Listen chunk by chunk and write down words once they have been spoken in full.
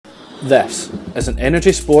This is an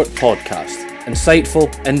Energy Sport podcast.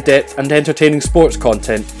 Insightful, in-depth and entertaining sports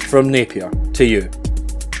content from Napier to you.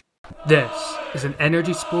 This is an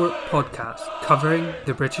Energy Sport podcast covering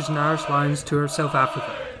the British and Irish Lions Tour of South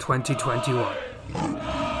Africa 2021.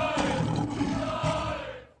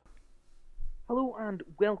 Hello and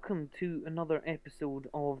welcome to another episode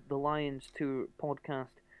of the Lions Tour podcast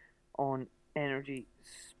on Energy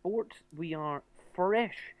Sport. We are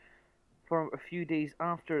fresh for a few days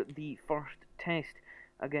after the first test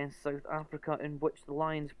against South Africa, in which the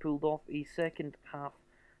Lions pulled off a second half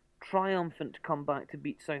triumphant comeback to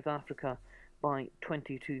beat South Africa by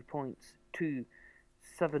 22 points to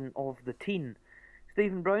 7 of the teen.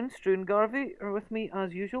 Stephen Brown, Struan Garvey are with me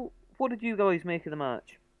as usual. What did you guys make of the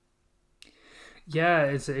match? Yeah,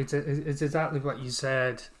 it's exactly what you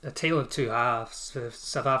said. A tale of two halves. The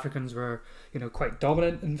South Africans were, quite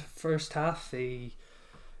dominant in the first half. They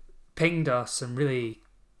pinged us and really,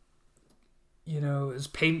 it was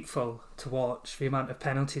painful to watch the amount of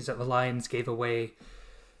penalties that the Lions gave away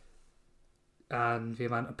and the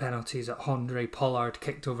amount of penalties that Handré Pollard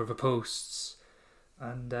kicked over the posts.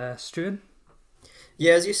 And Struan?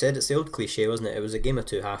 Yeah, as you said, it's the old cliche, wasn't it? It was a game of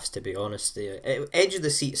two halves, to be honest. The edge of the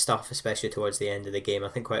seat stuff, especially towards the end of the game, I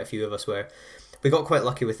think quite a few of us we got quite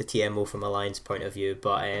lucky with the TMO from a Lions point of view,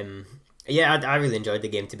 but yeah, I really enjoyed the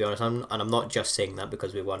game, to be honest, and I'm not just saying that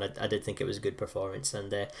because we won. I did think it was a good performance,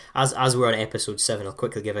 and as we're on episode 7, I'll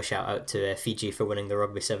quickly give a shout out to Fiji for winning the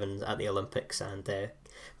Rugby Sevens at the Olympics, and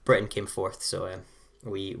Britain came fourth, so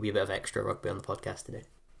we a bit of extra rugby on the podcast today.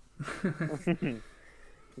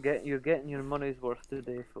 You're getting your money's worth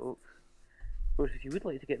today, folks. Of course, if you would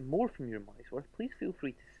like to get more from your money's worth, please feel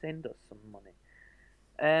free to send us some money.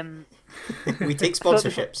 We take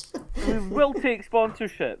sponsorships. We will take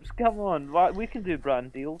sponsorships. Come on, we can do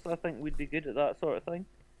brand deals. I think we'd be good at that sort of thing.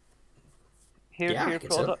 Hair care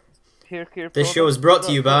product. This show is brought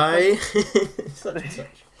to you by such and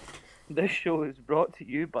such. This show is brought to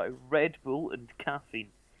you by Red Bull and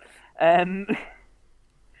caffeine. The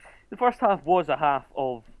first half was a half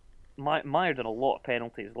of mired in a lot of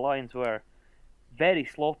penalties. The Lions were very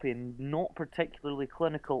sloppy and not particularly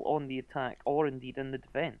clinical on the attack or indeed in the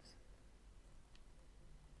defence.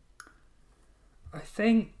 I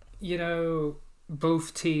think,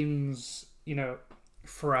 both teams,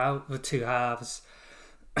 throughout the two halves,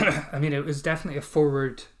 I mean, it was definitely a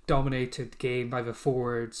forward-dominated game by the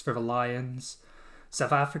forwards for the Lions.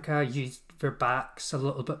 South Africa used their backs a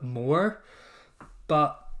little bit more,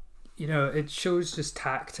 but, it shows just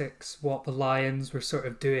tactics, what the Lions were sort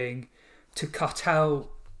of doing to cut out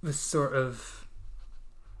the sort of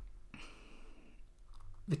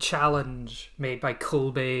the challenge made by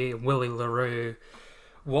Kolbe and Willie le Roux.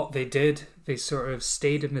 What they did, they sort of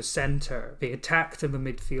stayed in the centre, they attacked in the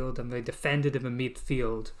midfield and they defended in the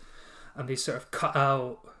midfield, and they sort of cut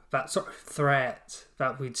out that sort of threat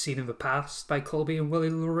that we'd seen in the past by Kolbe and Willie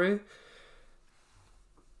le Roux.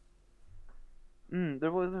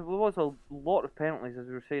 There was a lot of penalties, as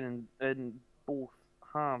we were saying, in both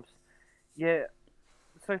halves. Yeah,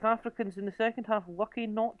 South Africans in the second half lucky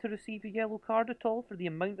not to receive a yellow card at all for the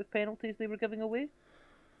amount of penalties they were giving away.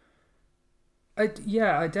 I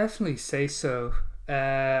definitely say so.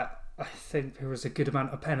 I think there was a good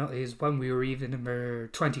amount of penalties when we were even number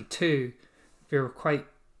 22. They were quite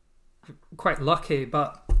lucky,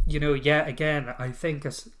 but yet again, I think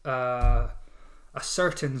a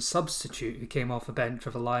certain substitute who came off the bench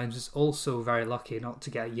for the Lions was also very lucky not to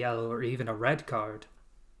get a yellow or even a red card.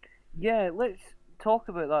 Yeah, let's talk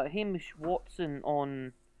about that. Hamish Watson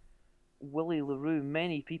on Willie le Roux.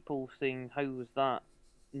 Many people saying, how was that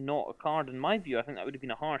not a card? In my view, I think that would have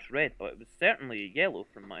been a harsh red, but it was certainly a yellow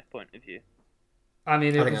from my point of view. I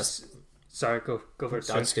mean, sorry, go for it.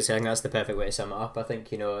 I was just saying that's the perfect way to sum it up. I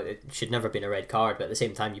think, it should never have been a red card, but at the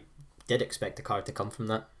same time, you did expect a card to come from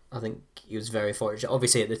that. I think he was very fortunate.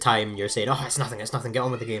 Obviously, at the time, you're saying, oh, it's nothing, get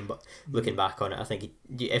on with the game. But looking back on it, I think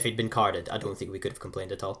if he'd been carded, I don't think we could have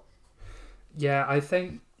complained at all. Yeah, I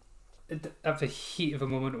think at the heat of the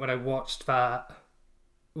moment when I watched that,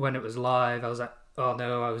 when it was live, I was like, oh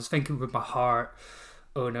no, I was thinking with my heart,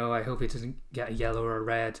 oh no, I hope he doesn't get a yellow or a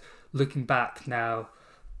red. Looking back now,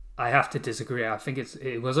 I have to disagree. I think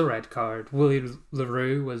it was a red card. Willie le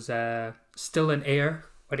Roux was still in air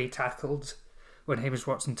when Hamish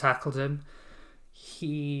Watson tackled him.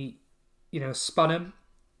 He, spun him,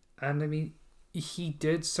 and I mean, he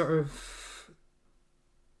did sort of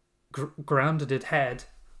grounded his head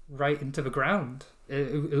right into the ground.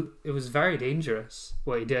 It was very dangerous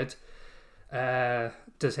what he did.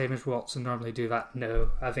 Does Hamish Watson normally do that?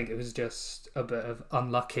 No, I think it was just a bit of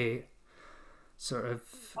unlucky sort of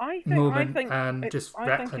I moment think and it, just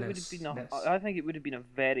I think it would have recklessness. been I think it would have been a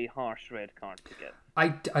very harsh red card to get.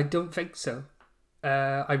 I don't think so.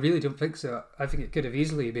 I really don't think so. I think it could have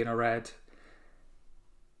easily been a red.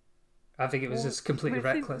 I think it was just completely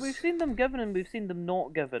reckless. We've seen them given and we've seen them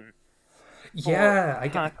not given. Yeah, I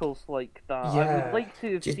get. Tackles like that. I Yeah. would like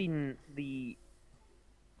to have seen the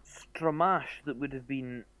stramash that would have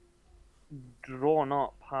been drawn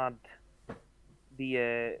up had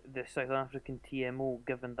the South African TMO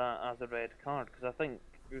given that as a red card, because I think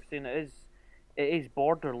we've seen it is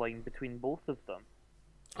borderline between both of them.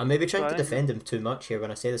 I'm maybe trying So to I think defend him too much here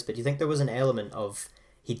when I say this, but do you think there was an element of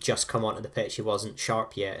he'd just come onto the pitch, he wasn't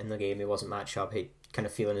sharp yet in the game, he wasn't match sharp, he kind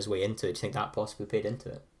of feeling his way into it? Do you think that possibly played into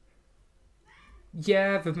it?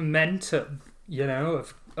 Yeah, the momentum,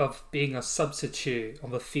 of being a substitute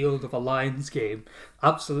on the field of a Lions game,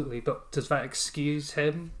 absolutely. But does that excuse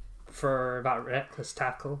him for that reckless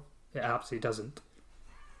tackle? It absolutely doesn't.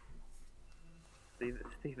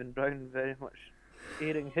 Stephen Brown very much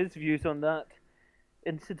airing his views on that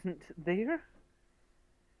incident there.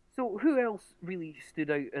 So who else really stood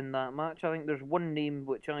out in that match? I think there's one name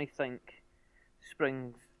which I think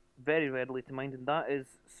springs very readily to mind, and that is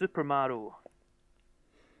Super Mario.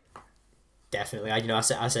 Definitely. I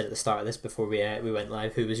said at the start of this before we went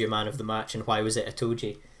live, who was your man of the match and why was it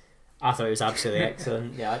Itoje? I thought it was absolutely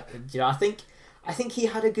excellent. Yeah, I think he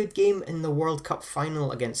had a good game in the World Cup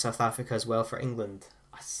final against South Africa as well for England.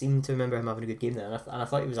 I seem to remember him having a good game there, and I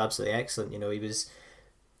thought he was absolutely excellent. He was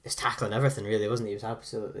tackling everything really, wasn't he?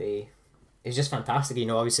 He was just fantastic.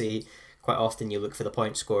 Obviously quite often you look for the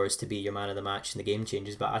point scorers to be your man of the match and the game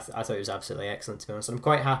changes, but I thought he was absolutely excellent, to be honest. And I'm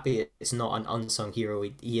quite happy it's not an unsung hero.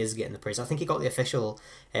 He is getting the praise. I think he got the official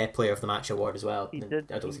player of the match award as well. He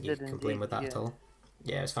did. I don't think you can complain with that yeah. at all.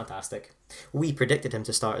 Yeah, it was fantastic. We predicted him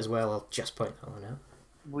to start as well. I'll just point that one out.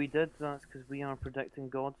 We did. That's because we are predicting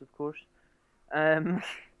gods, of course.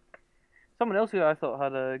 Someone else who I thought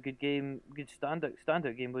had a good game, good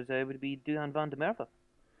standout game would be Duhan van der Merwe.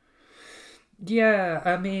 Yeah,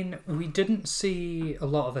 I mean, we didn't see a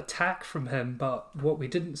lot of attack from him, but what we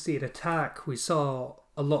didn't see in attack, we saw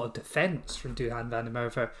a lot of defence from Duhan van der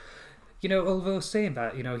Merwe. Although saying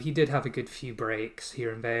that, he did have a good few breaks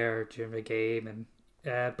here and there during the game, and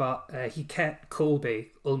but he kept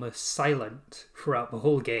Colby almost silent throughout the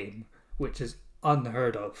whole game, which is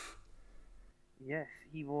unheard of. Yes,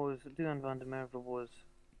 he was. Duhan van der Merwe was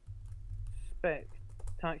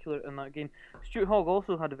spectacular in that game. Stuart Hogg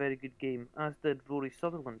also had a very good game, as did Rory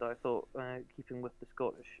Sutherland, I thought, keeping with the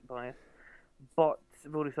Scottish bias. But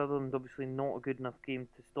Rory Sutherland obviously not a good enough game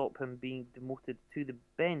to stop him being demoted to the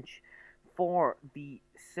bench for the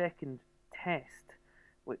second test,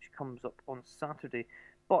 which comes up on Saturday.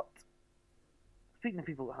 But speaking of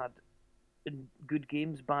people that had good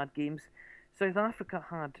games, bad games, South Africa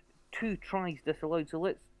had 2 tries disallowed, so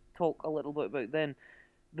let's talk a little bit about them.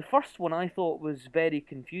 The first one I thought was very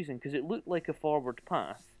confusing because it looked like a forward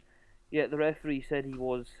pass, yet the referee said he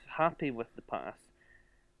was happy with the pass.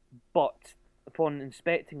 But upon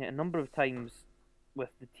inspecting it a number of times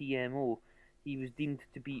with the TMO, he was deemed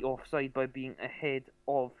to be offside by being ahead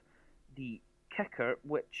of the kicker,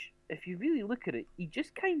 which, if you really look at it, he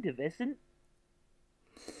just kind of isn't.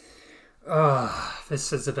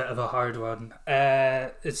 This is a bit of a hard one,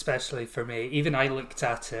 especially for me. Even I looked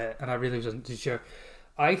at it and I really wasn't too sure.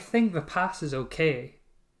 I think the pass is okay,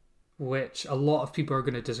 which a lot of people are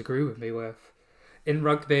going to disagree with me with. In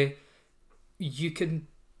rugby, you can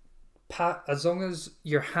pass as long as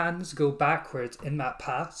your hands go backwards in that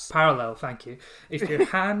pass. Parallel, thank you. If your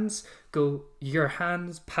hands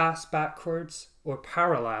pass backwards or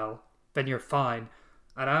parallel, then you're fine.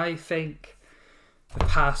 And I think the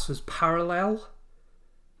pass was parallel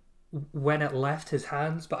when it left his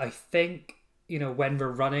hands, but I think, when we're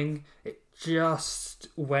running, it just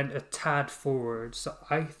went a tad forward. So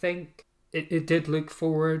I think it did look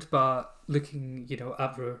forward, but looking,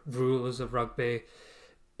 at the rules of rugby,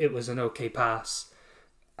 it was an okay pass.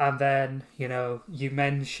 And then, you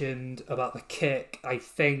mentioned about the kick. I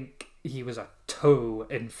think he was a toe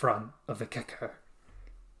in front of the kicker.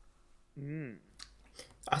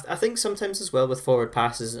 I think sometimes as well with forward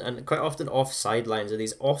passes, and quite often off sidelines, it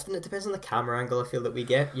depends on the camera angle I feel that we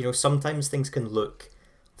get. Sometimes things can look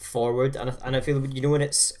forward, and I feel when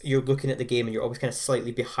you're looking at the game and you're always kind of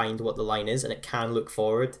slightly behind what the line is, and it can look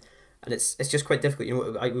forward, and it's just quite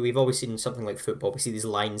difficult. We've always seen something like football. We see these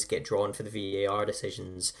lines get drawn for the VAR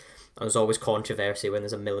decisions, and there's always controversy when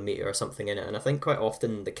there's a millimetre or something in it, and I think quite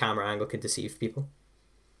often the camera angle can deceive people.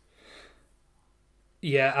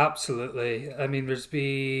 Yeah, absolutely. I mean, there's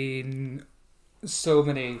been so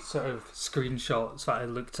many sort of screenshots that I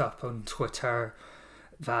looked up on Twitter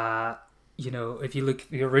that, if you look at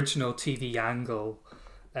the original TV angle,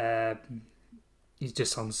 he's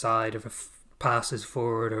just on the side of passes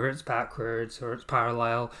forward, or it's backwards, or it's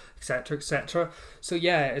parallel, etc., etc. So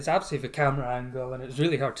yeah, it's absolutely the camera angle, and it's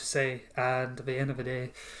really hard to say. And at the end of the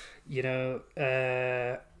day,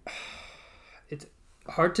 it's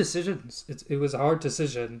hard decisions. It was a hard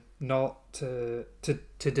decision not to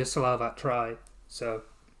disallow that try. So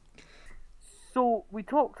we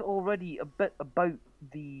talked already a bit about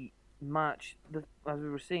the match. As we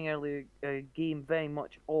were saying earlier, a game very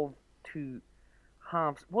much of two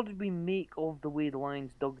halves. What did we make of the way the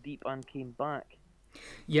Lions dug deep and came back?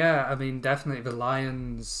 Yeah, I mean, definitely the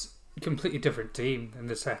Lions, completely different team in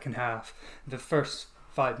the second half. The first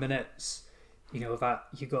 5 minutes, that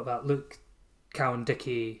you got that Luke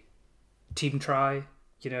Cowan-Dickey team try.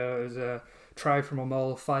 It was a try from a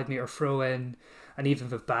maul, 5 metre throw in, and even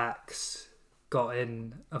the backs got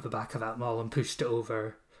in at the back of that maul and pushed it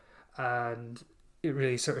over, and it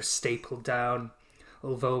really sort of stapled down.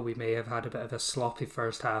 Although we may have had a bit of a sloppy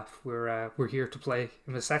first half, we're here to play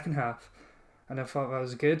in the second half, and I thought that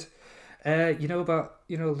was good.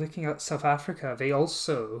 Looking at South Africa, they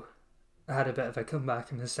also had a bit of a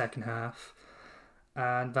comeback in the second half,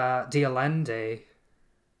 and that Dialande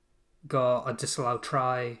got a disallowed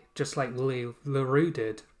try, just like Willie LaRue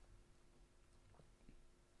did.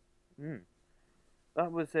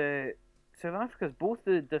 That was South Africa's. Both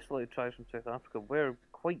the disallowed tries from South Africa were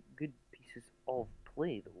quite good pieces of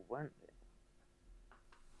play, though, weren't they?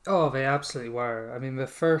 Oh, they absolutely were. I mean, the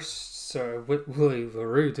first sort of Willie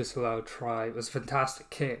LaRue disallowed try was a fantastic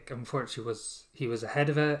kick. Unfortunately, he was ahead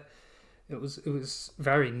of it. It was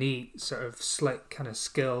very neat, sort of slick kind of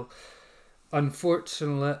skill.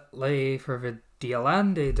 Unfortunately for the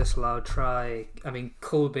Dialande disallowed try, I mean,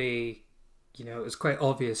 Colby, it was quite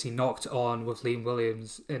obvious he knocked on with Liam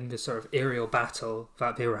Williams in the sort of aerial battle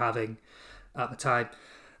that they were having at the time.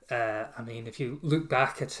 I mean, if you look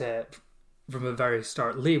back at it from the very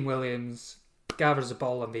start, Liam Williams gathers the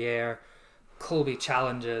ball in the air, Colby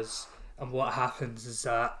challenges, and what happens is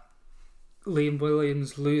that Liam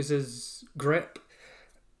Williams loses grip.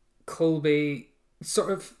 Colby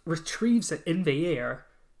sort of retrieves it in the air,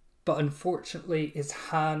 but unfortunately his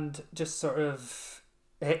hand just sort of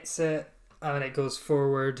hits it and it goes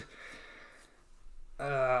forward.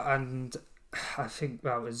 And I think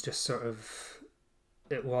that was just sort of,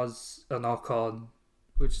 it was a knock-on,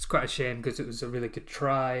 which is quite a shame because it was a really good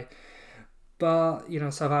try. But,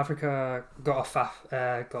 South Africa got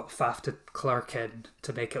Faf de Klerk in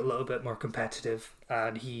to make it a little bit more competitive,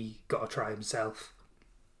 and he got a try himself.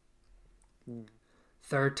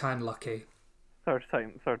 Third time lucky. Third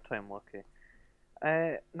time lucky.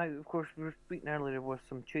 Now, of course, we were speaking earlier, there was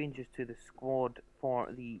some changes to the squad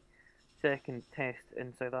for the second test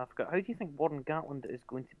in South Africa. How do you think Warren Gatland is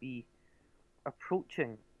going to be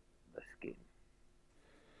approaching this game?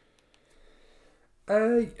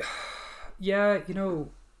 The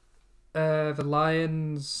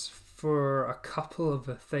Lions, for a couple of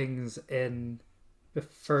the things in the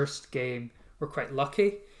first game, were quite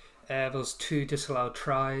lucky. Those 2 disallowed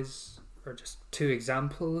tries are just 2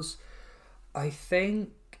 examples. I think,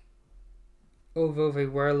 although they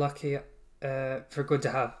were lucky, they're going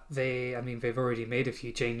to have, they've already made a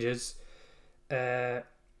few changes. They're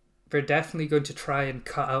definitely going to try and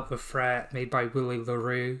cut out the threat made by Willie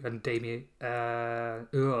LaRue and Damien and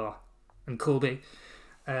Colby.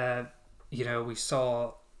 We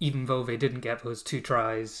saw, even though they didn't get those 2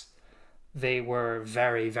 tries, they were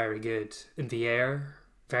very, very good in the air,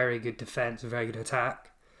 very good defence, very good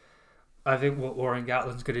attack. I think what Warren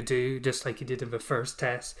Gatland's going to do, just like he did in the first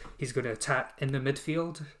test, he's going to attack in the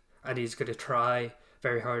midfield, and he's going to try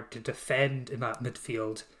very hard to defend in that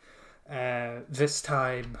midfield. This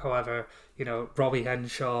time, however, Robbie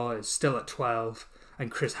Henshaw is still at 12,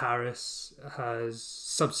 and Chris Harris has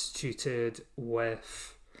substituted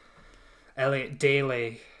with Elliot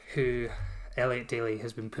Daly, who Elliot Daly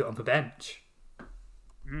has been put on the bench.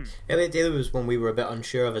 Elliot Daly was one we were a bit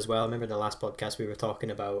unsure of as well. I remember in the last podcast we were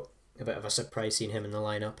talking about a bit of a surprise seeing him in the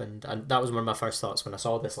lineup, and that was one of my first thoughts when I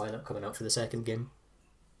saw this lineup coming out for the second game.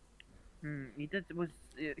 He did. Was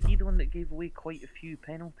he the one that gave away quite a few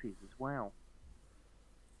penalties as well?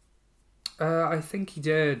 I think he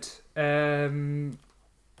did. I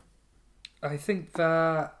think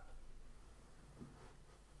that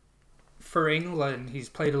for England, he's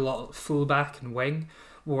played a lot of fullback and wing.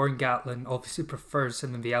 Warren Gatland obviously prefers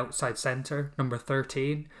him in the outside centre, number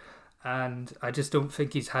 13, and I just don't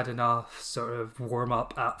think he's had enough sort of warm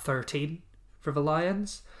up at 13 for the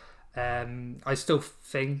Lions. I still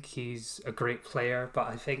think he's a great player, but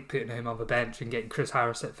I think putting him on the bench and getting Chris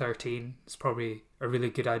Harris at 13 is probably a really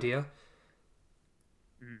good idea.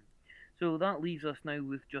 So that leaves us now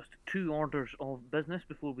with just 2 orders of business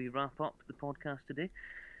before we wrap up the podcast today.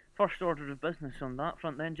 First order of business on that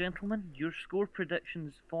front then, gentlemen, your score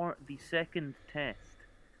predictions for the second test.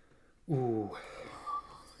 Ooh.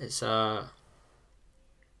 It's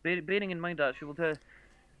Bearing in mind, actually, we'll tell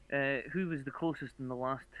who was the closest in the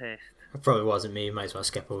last test. It probably wasn't me. Might as well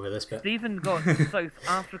skip over this bit. Stephen got South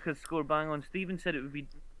Africa's score bang on. Stephen said it would be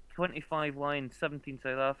 25 Lions, 17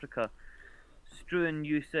 South Africa. Struan,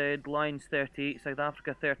 you said Lions 38, South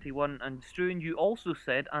Africa 31. And Struan, you also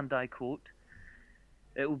said, and I quote,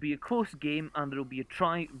 it will be a close game and there will be a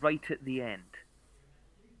try right at the end.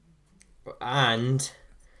 And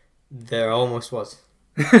there almost was.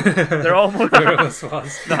 There almost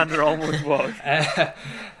was. And there almost was.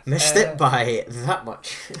 Missed it by that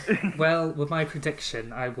much. Well, with my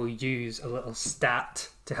prediction, I will use a little stat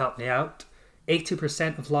to help me out.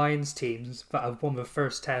 80% of Lions teams that have won the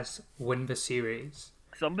first test win the series.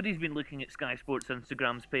 Somebody's been looking at Sky Sports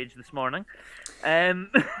Instagram's page this morning.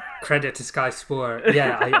 Credit to Sky Sport.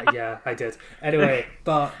 Yeah, I did. Anyway,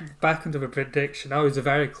 but back into the prediction, I was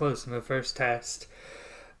very close in the first test.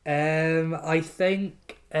 I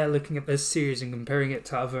think looking at this series and comparing it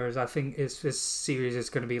to others, I think this series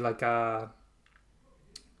is going to be like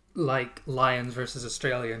Lions versus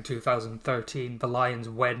Australia in 2013. The Lions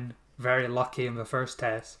win, very lucky in the first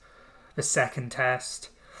test. The second test,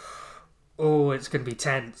 it's going to be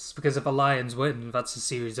tense, because if the Lions win, that's the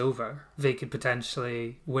series over. They could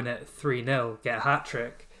potentially win it 3-0, get a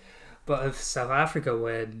hat-trick. But if South Africa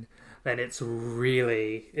win, then it's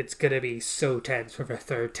going to be so tense for the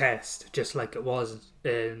third test, just like it was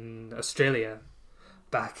in Australia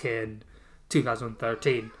back in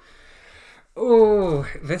 2013. Oh,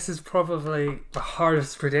 this is probably the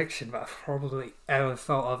hardest prediction that I've probably ever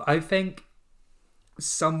thought of. I think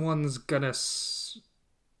someone's going to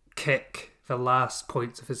kick the last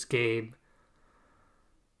points of his game.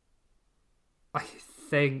 I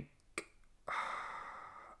think...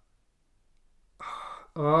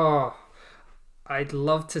 I'd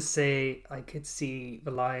love to say I could see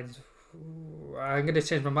the Lions. I'm going to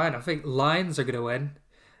change my mind. I think Lions are going to win.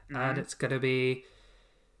 And it's going to be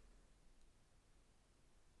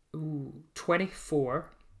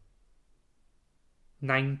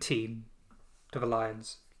 24-19 to the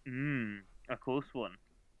Lions. A close one.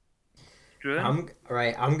 I'm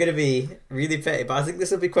going to be really petty, but I think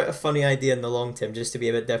this will be quite a funny idea in the long term, just to be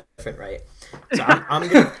a bit different, right? So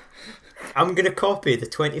I'm going to copy the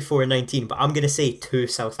 24-19, but I'm going to say 2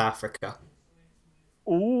 South Africa.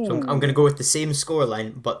 Ooh. So I'm going to go with the same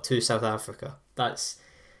scoreline, but 2 South Africa. That's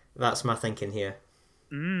my thinking here.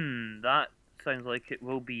 That sounds like it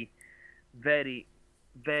will be very,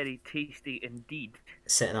 very tasty indeed.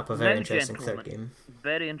 Setting up a very interesting third game.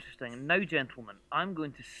 Very interesting. Now, gentlemen, I'm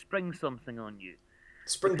going to spring something on you.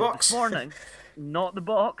 Springboks. This morning, not the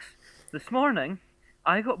box, this morning,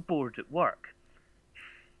 I got bored at work.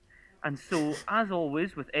 And so, as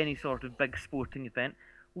always, with any sort of big sporting event,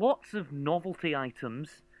 lots of novelty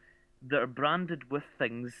items that are branded with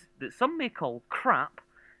things that some may call crap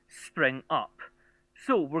spring up.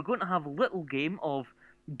 So, we're going to have a little game of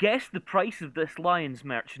guess the price of this Lions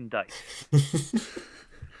merchandise.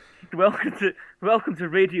 Welcome to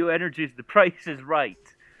Radio Energy's The Price is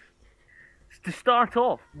Right. To start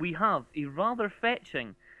off, we have a rather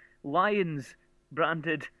fetching Lions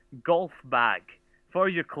branded golf bag for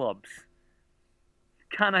your clubs.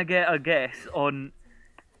 Can I get a guess on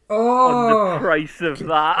the price of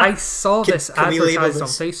that? I saw this advertised on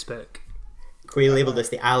Facebook. Can we label this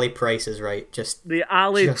the Ali Price is Right? The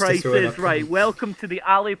Ali Price is Right. Welcome to the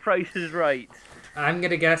Ali Price is Right. I'm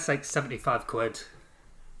going to guess like 75 quid.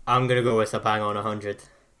 I'm going to go with a bang on 100.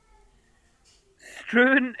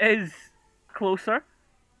 Struan is closer.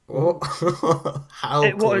 Oh, how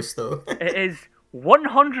close though? It is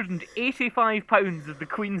 £185 of the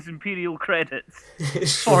Queen's Imperial credits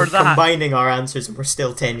for that. Combining our answers, and we're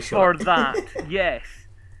still 10 short. For that, yes.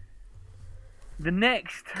 The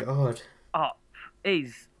next up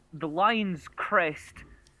is the Lions Crest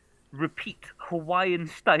repeat Hawaiian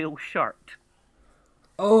style shirt.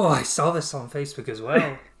 Oh, I saw this on Facebook as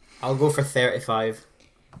well. I'll go for 35.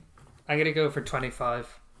 I'm going to go for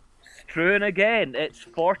 25. Struan again, it's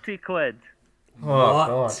 40 quid. Oh, what?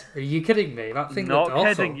 God. Are you kidding me? That thing Not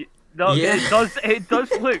looked kidding. awful. No, Yeah. It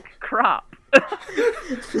does look crap.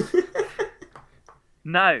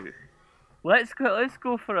 Now, let's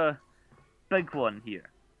go for a big one here.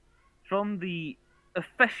 From the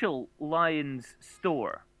official Lions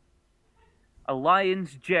store, a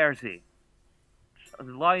Lions jersey. A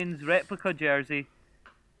Lions replica jersey.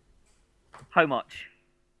 How much?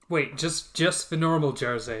 Wait, just the normal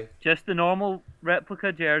jersey. Just the normal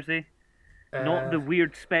replica jersey. Not the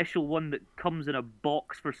weird special one that comes in a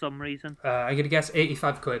box for some reason. I'm gonna guess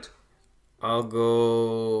 85 quid. I'll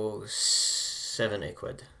go 70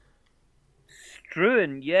 quid.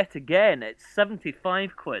 Struan, yet again, it's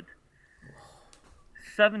 75 quid.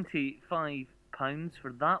 £75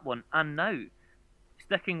 for that one. And now,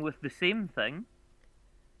 sticking with the same thing,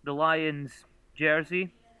 the Lions jersey,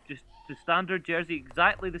 just the standard jersey,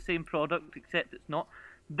 exactly the same product, except it's not.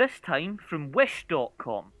 This time from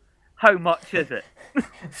Wish.com. How much is it?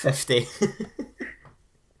 50.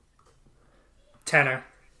 Tenner.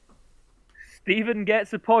 Stephen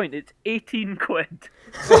gets a point. It's 18 quid.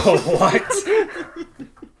 Oh, what?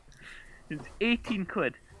 It's 18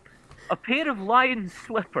 quid. A pair of Lions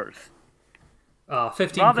slippers.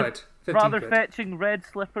 15 quid. 15 rather quid. fetching red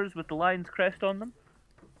slippers with the Lions crest on them.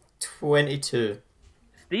 22.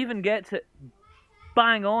 Stephen gets it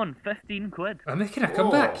bang on, 15 quid. I'm making a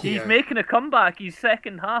comeback here. He's making a comeback. He's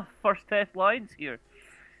second half, first test Lions here.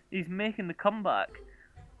 He's making the comeback.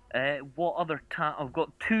 What other tat? I've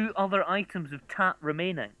got 2 other items of tat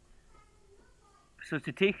remaining. So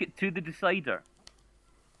to take it to the decider.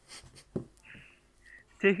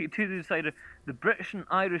 The British and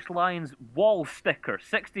Irish Lions wall sticker,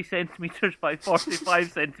 60 centimetres by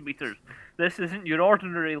 45 centimetres. This isn't your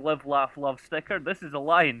ordinary live, laugh, love sticker. This is a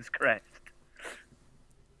Lions crest.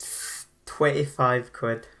 25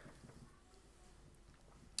 quid.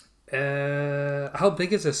 How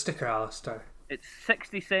big is this sticker, Alistair? It's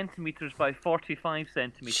 60 centimetres by 45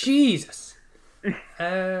 centimetres. Jesus.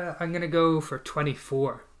 I'm gonna go for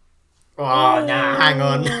 24. Oh, nah, hang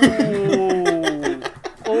on.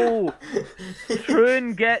 Oh,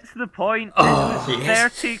 Struan gets the point. Oh, it was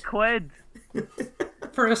 30 quid.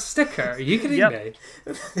 For a sticker? Are you kidding Yep. me?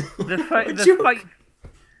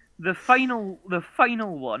 The final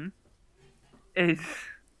one is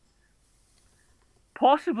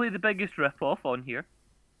possibly the biggest rip-off on here.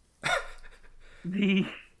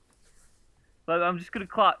 But I'm just going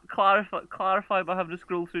to clarify by having to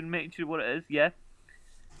scroll through and make sure what it is. Yeah.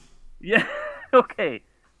 Okay.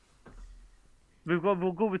 We'll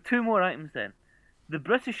go with 2 more items then. The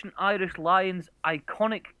British and Irish Lions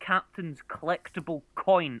Iconic Captains Collectible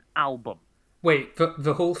Coin Album. Wait,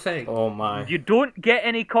 the whole thing? Oh my. You don't get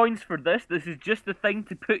any coins for this. This is just the thing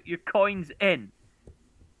to put your coins in.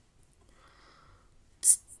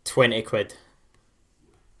 20 quid.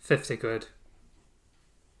 50 quid.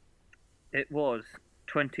 It was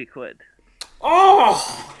 20 quid.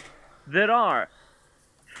 Oh! There are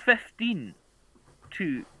 15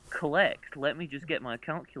 to collect. Let me just get my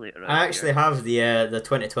calculator out. I actually have the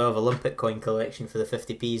 2012 Olympic coin collection for the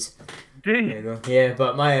 50p's. Do There you? you go. Yeah,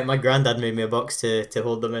 but my granddad made me a box to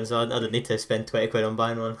hold them in, so I didn't need to spend 20 quid on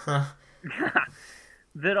buying one.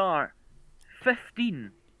 There are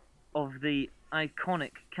 15 of the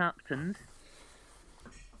iconic captains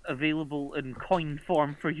available in coin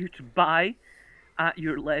form for you to buy at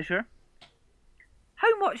your leisure.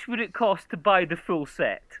 How much would it cost to buy the full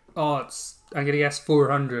set? I'm gonna guess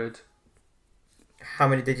 400. How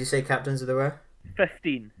many did you say captains there were?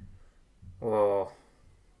 15. Oh.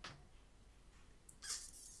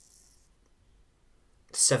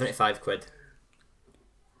 75 quid.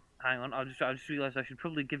 Hang on, I just realised I should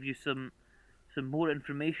probably give you some more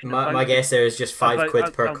information. My guess there is just 5 about- quid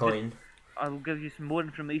I'll- per I'll coin. I will give you some more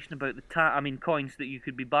information about the coins that you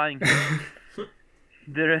could be buying.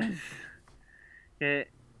 There is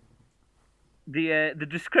the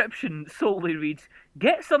description solely reads: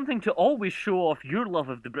 "Get something to always show off your love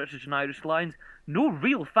of the British and Irish Lions. No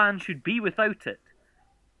real fan should be without it."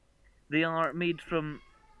 They are made from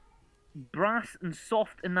brass and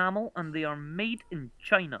soft enamel, and they are made in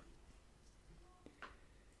China.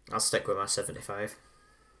 I'll stick with my 75.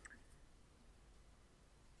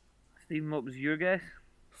 Stephen, what was your guess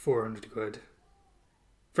 400 quid.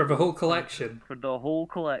 For the whole collection? for the whole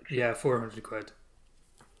collection? Yeah, 400 quid.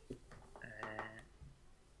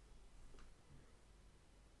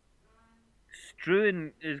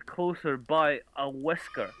 Struan is closer by a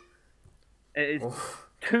whisker. It is Oh.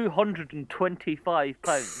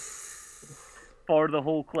 £225 for the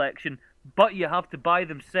whole collection, but you have to buy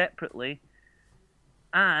them separately,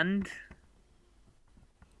 and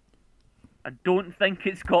I don't think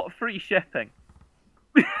it's got free shipping.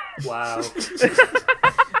 Wow.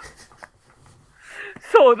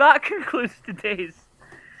 So that concludes today's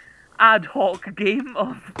ad hoc game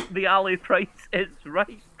of The Ali Price Is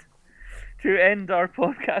Right. To end our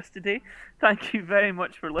podcast today, thank you very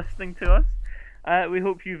much for listening to us, We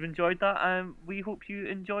hope you've enjoyed that. We hope you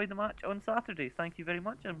enjoy the match on Saturday. Thank you very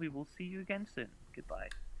much, and we will see you again soon. Goodbye.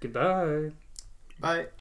 Goodbye. Bye.